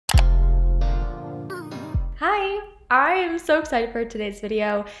Hi, I am so excited for today's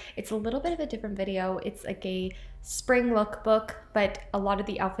video. It's a little bit of a different video. It's like a spring lookbook, but a lot of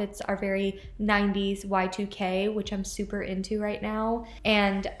the outfits are very 90s Y2K, which I'm super into right now.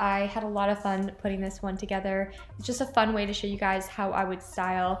 And I had a lot of fun putting this one together. It's just a fun way to show you guys how I would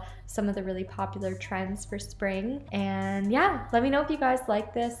style some of the really popular trends for spring. And yeah, let me know if you guys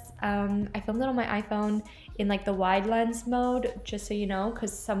like this. I filmed it on my iPhone in like the wide lens mode, just so you know,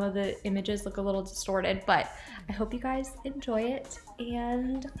 because some of the images look a little distorted, but I hope you guys enjoy it,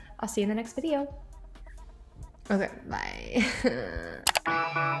 and I'll see you in the next video. Okay, bye.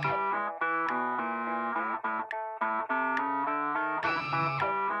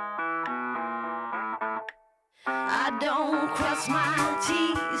 I don't cross my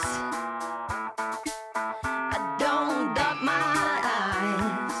T's, I don't dot my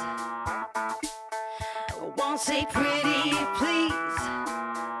I's, I won't say pretty please,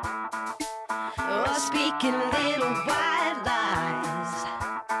 or speaking little white lies.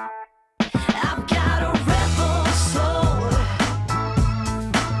 I've got a rebel soul,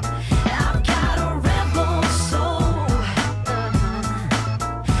 I've got a rebel soul,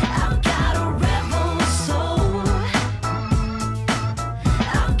 I've got a rebel soul,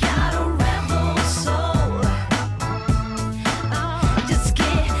 I've got a rebel soul. Oh, just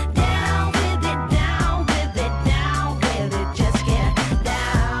get down with it, down with it, down with it, just get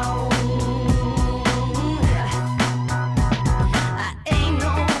down. I ain't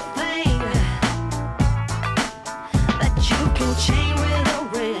no thing that you can chain with a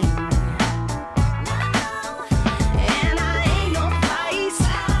ring, and I ain't no vice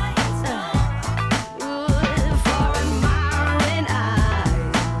for admiring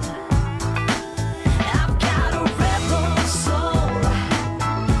eyes. I've got a rebel soul,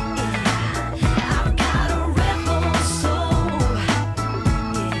 I've got a rebel soul,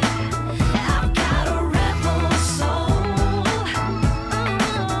 I've got a rebel soul,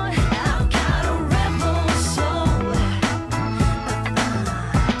 I've got a rebel soul.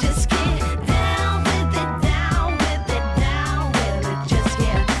 Just get down with it, down with it, down with it, just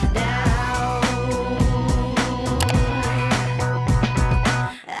get down.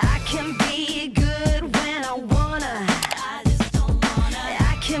 I can be good when I wanna, I just don't wanna.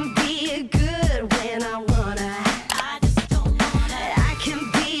 I can be good when I